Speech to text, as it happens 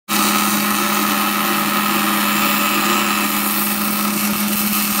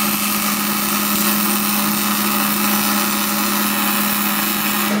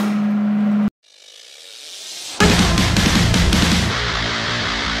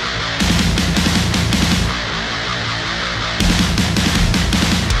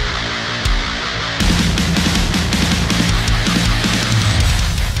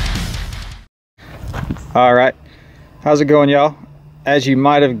All right, how's it going, y'all? As you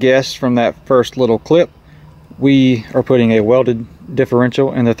might have guessed from that first little clip, we are putting a welded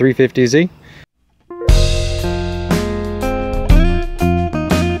differential in the 350Z.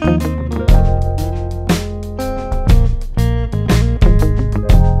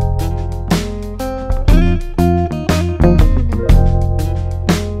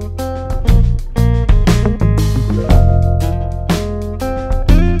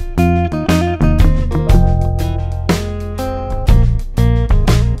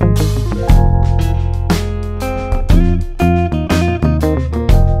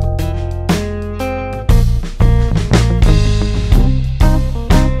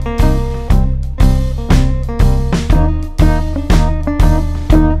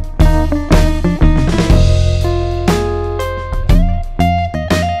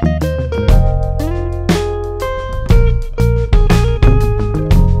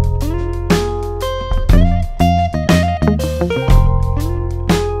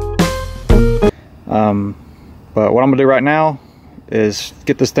 But what I'm gonna do right now is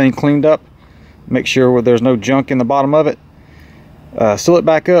get this thing cleaned up, make sure there's no junk in the bottom of it, seal it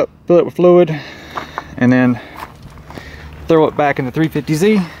back up, fill it with fluid, and then throw it back in the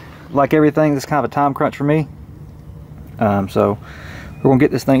 350Z. Like everything, this is kind of a time crunch for me. So we're gonna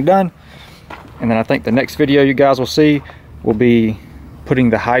get this thing done, and then I think the next video you guys will see will be putting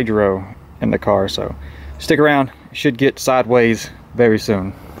the hydro in the car. So stick around, it should get sideways very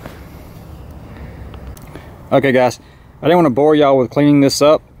soon. Okay guys, I didn't want to bore y'all with cleaning this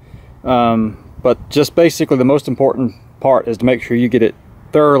up, but just basically the most important part is to make sure you get it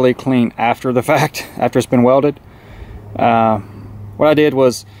thoroughly clean after the fact, after it's been welded. What I did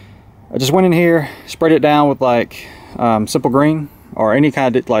was I just went in here, sprayed it down with like simple green or any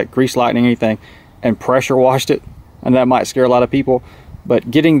kind of like grease lightning, anything, and pressure washed it. And that might scare a lot of people,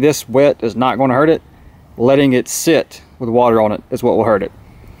 but getting this wet is not going to hurt it. Letting it sit with water on it is what will hurt it.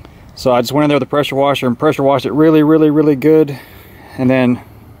 So I just went in there with the pressure washer and pressure washed it really good, and then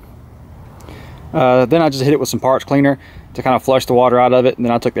I just hit it with some parts cleaner to kind of flush the water out of it, and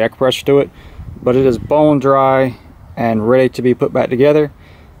then I took the acupressure to it. But it is bone dry and ready to be put back together.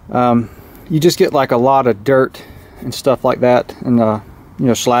 You just get like a lot of dirt and stuff like that, and you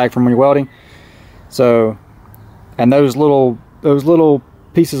know, slag from when you're welding. So, and those little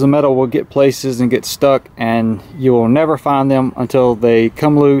pieces of metal will get places and get stuck, and you will never find them until they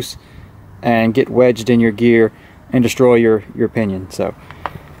come loose and get wedged in your gear and destroy your pinion. So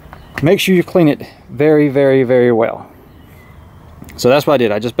make sure you clean it very well. So that's what I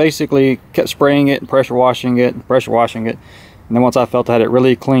did. I just basically kept spraying it and pressure washing it and pressure washing it, and then once I felt I had it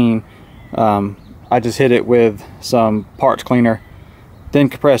really clean, I just hit it with some parts cleaner, then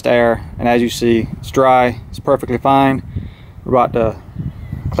compressed air, and as you see, it's dry, it's perfectly fine. We're about to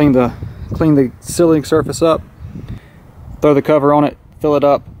clean the sealing surface up, throw the cover on it, fill it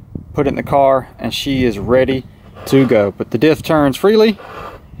up, put it in the car, and she is ready to go. But the diff turns freely.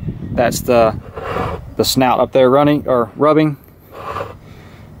 That's the snout up there running or rubbing.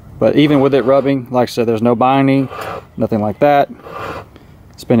 But even with it rubbing, like I said, there's no binding, nothing like that.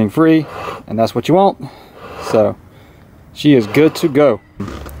 Spinning free, and that's what you want. So she is good to go.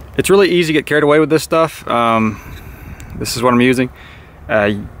 It's really easy to get carried away with this stuff. This is what I'm using.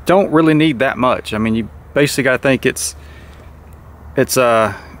 You don't really need that much. I mean, you basically got to think this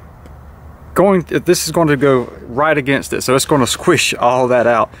is going to go right against it, so it's going to squish all that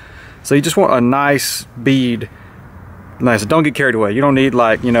out. So you just want a nice bead. Nice. Don't get carried away. You don't need,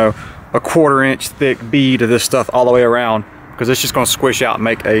 like, you know, a 1/4 inch thick bead of this stuff all the way around, because it's just going to squish out and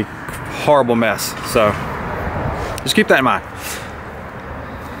make a horrible mess. So just keep that in mind.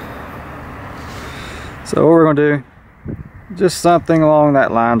 So what we're going to do, just something along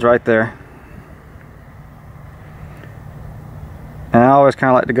that lines right there. And I always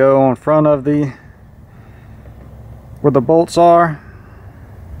kind of like to go in front of where the bolts are.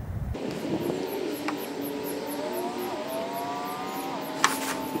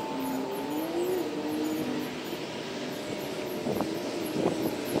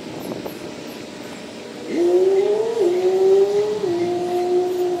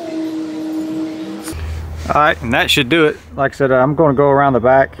 Alright, and that should do it. Like I said, I'm going to go around the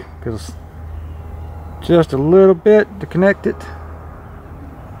back because just a little bit to connect it.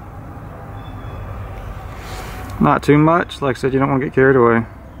 Not too much. Like I said, you don't want to get carried away.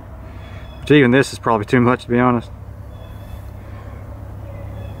 But even this is probably too much, to be honest.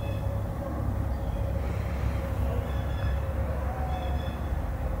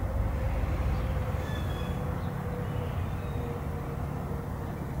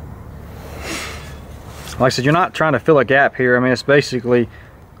 Like I said, you're not trying to fill a gap here. I mean, it's basically,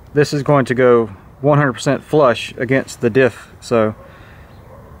 this is going to go 100% flush against the diff, so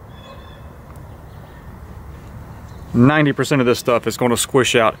 90% of this stuff is going to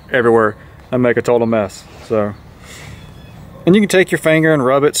squish out everywhere and make a total mess. So, and you can take your finger and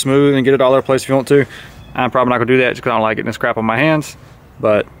rub it smooth and get it all over the place if you want to. I'm probably not gonna do that just because I don't like getting this crap on my hands,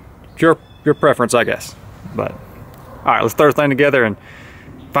 but your preference, I guess. But all right, let's throw the thing together and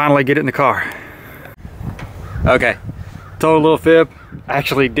finally get it in the car. Okay, total little fib.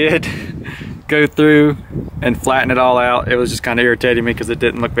 Actually did go through and flatten it all out. It was just kind of irritating me because it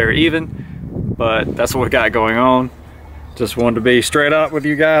didn't look very even, but that's what we got going on. Just wanted to be straight up with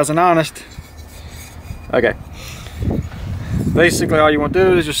you guys and honest. Okay, basically all you want to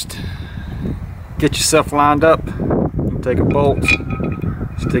do is just get yourself lined up, take a bolt,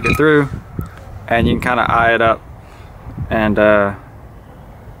 stick it through, and you can kind of eye it up. And I'm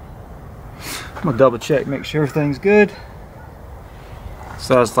gonna double check, make sure everything's good.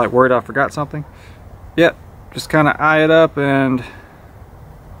 So I was like worried I forgot something. Yep, just kind of eye it up and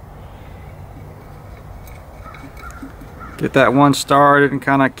get that one started and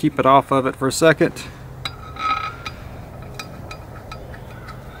kind of keep it off of it for a second.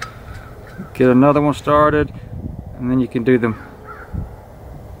 Get another one started, and then you can do them.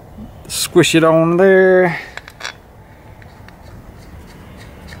 Squish it on there.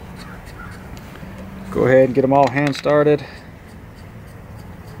 Go ahead and get them all hand started.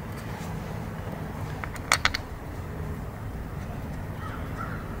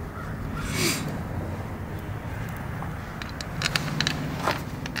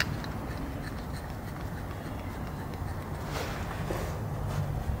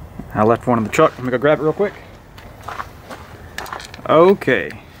 I left one in the truck. Let me go grab it real quick.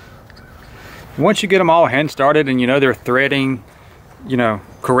 Okay. Once you get them all hand started and you know they're threading, you know,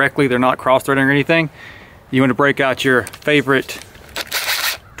 correctly, they're not cross threading or anything, you want to break out your favorite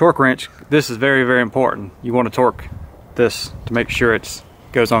torque wrench. This is very, very important. You want to torque this to make sure it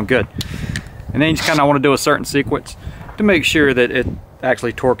goes on good. And then you just kind of want to do a certain sequence to make sure that it's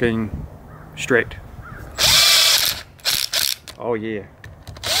actually torquing straight. Oh yeah.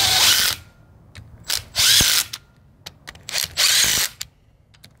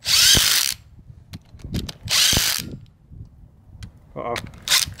 Uh-oh.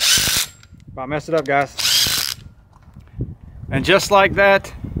 About messed it up, guys. And just like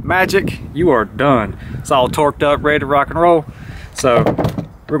that, magic, you are done. It's all torqued up, ready to rock and roll. So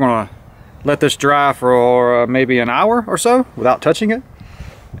we're gonna let this dry for maybe an hour or so without touching it,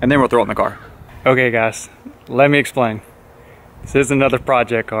 and then we'll throw it in the car. Okay guys, let me explain. This is another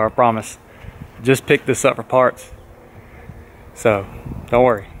project car, I promise. Just picked this up for parts. So don't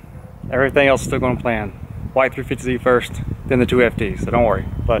worry, everything else is still gonna plan. White 350Z first, then the 2FTs, so don't worry.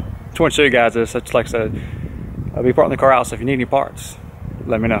 But just want to show you guys this. Just like I said, I'll be parting the car out, so if you need any parts,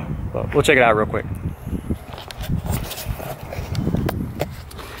 let me know. But we'll check it out real quick.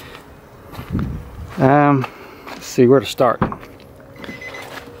 Let's see where to start.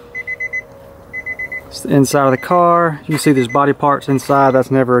 It's the inside of the car. You can see there's body parts inside. That's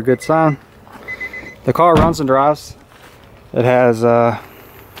never a good sign. The car runs and drives. It has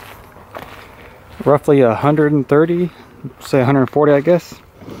roughly 130, say 140, I guess.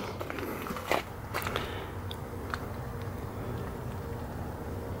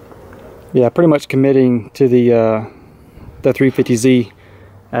 Yeah, pretty much committing to the 350Z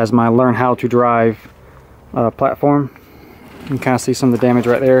as my learn how to drive platform. You can kind of see some of the damage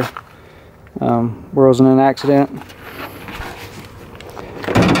right there. Where I was in an accident.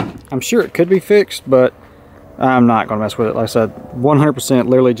 I'm sure it could be fixed, but I'm not going to mess with it. Like I said, 100%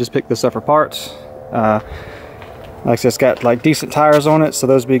 literally just picked this up for parts. Like I said, it's got like decent tires on it, so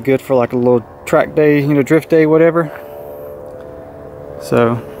those would be good for like a little track day, you know, drift day, whatever.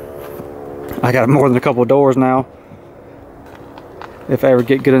 So I got more than a couple of doors now. If I ever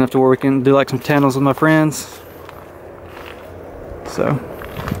get good enough to where we can do like some tandem with my friends. So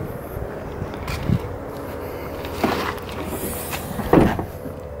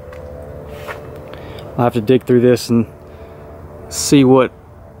I'll have to dig through this and see what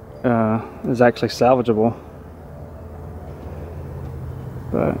is actually salvageable.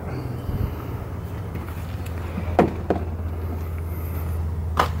 But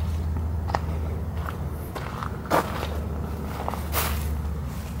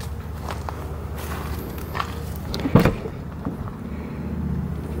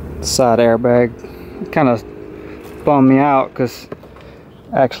side airbag kind of bummed me out because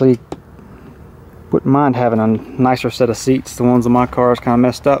actually wouldn't mind having a nicer set of seats. The ones in my car is kind of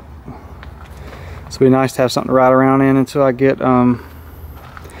messed up. So it'd be nice to have something to ride around in until I get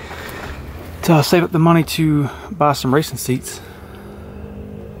to save up the money to buy some racing seats.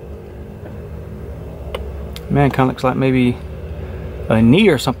 Man, kind of looks like maybe a knee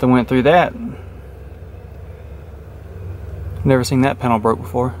or something went through that. Never seen that panel broke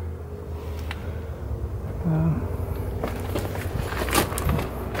before.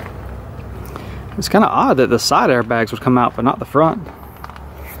 It's kind of odd that the side airbags would come out but not the front,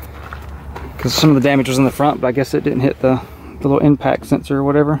 because some of the damage was in the front, but I guess it didn't hit the little impact sensor or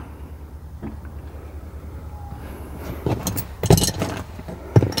whatever.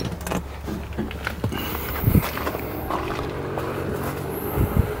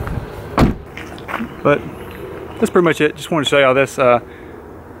 But that's pretty much it. Just wanted to show y'all this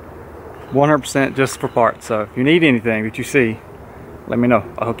 100% just for parts. So if you need anything that you see, let me know.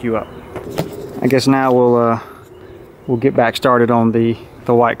 I'll hook you up. I guess now we'll get back started on the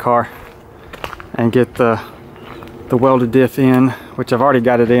white car and get the welded diff in, which I've already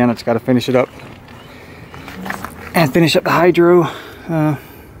got it in. I just got to finish it up and finish up the hydro.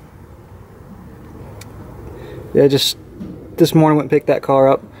 Yeah, just this morning went and picked that car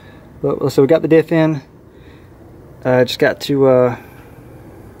up. But so we got the diff in. Just got to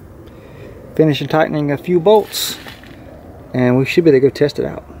finish and tightening a few bolts, and we should be able to go test it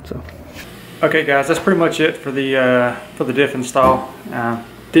out. So, okay, guys, that's pretty much it for the diff install.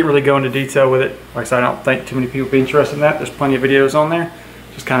 Didn't really go into detail with it. Like I said, I don't think too many people would be interested in that. There's plenty of videos on there.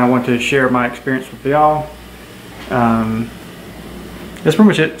 Just kind of wanted to share my experience with y'all. That's pretty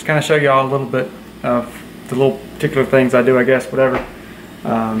much it. Just kind of show y'all a little bit of the little particular things I do, I guess, whatever.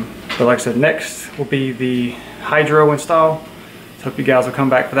 But like I said, next will be the hydro install. So hope you guys will come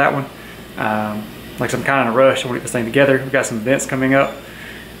back for that one. Like I said, I'm kind of in a rush. I want to get this thing together. We've got some events coming up,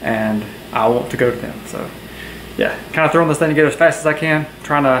 and I want to go to them. So yeah, kind of throwing this thing together as fast as I can,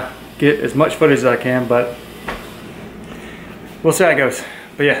 trying to get as much footage as I can, but we'll see how it goes.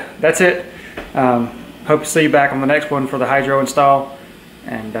 But yeah, that's it. Hope to see you back on the next one for the hydro install,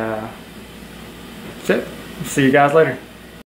 and that's it. See you guys later.